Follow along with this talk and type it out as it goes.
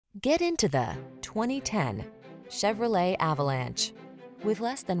Get into the 2010 Chevrolet Avalanche. With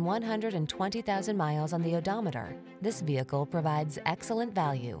less than 120,000 miles on the odometer, this vehicle provides excellent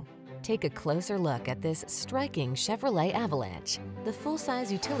value. Take a closer look at this striking Chevrolet Avalanche, the full-size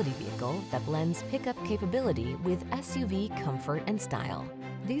utility vehicle that blends pickup capability with SUV comfort and style.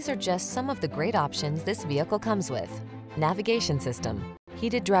 These are just some of the great options this vehicle comes with: navigation system,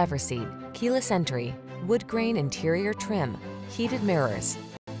 heated driver's seat, keyless entry, wood grain interior trim, heated mirrors,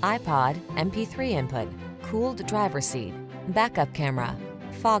 iPod, MP3 input, cooled driver's seat, backup camera,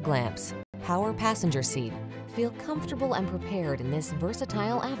 fog lamps, power passenger seat. Feel comfortable and prepared in this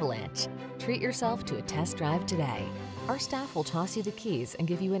versatile Avalanche. Treat yourself to a test drive today. Our staff will toss you the keys and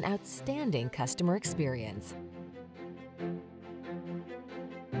give you an outstanding customer experience.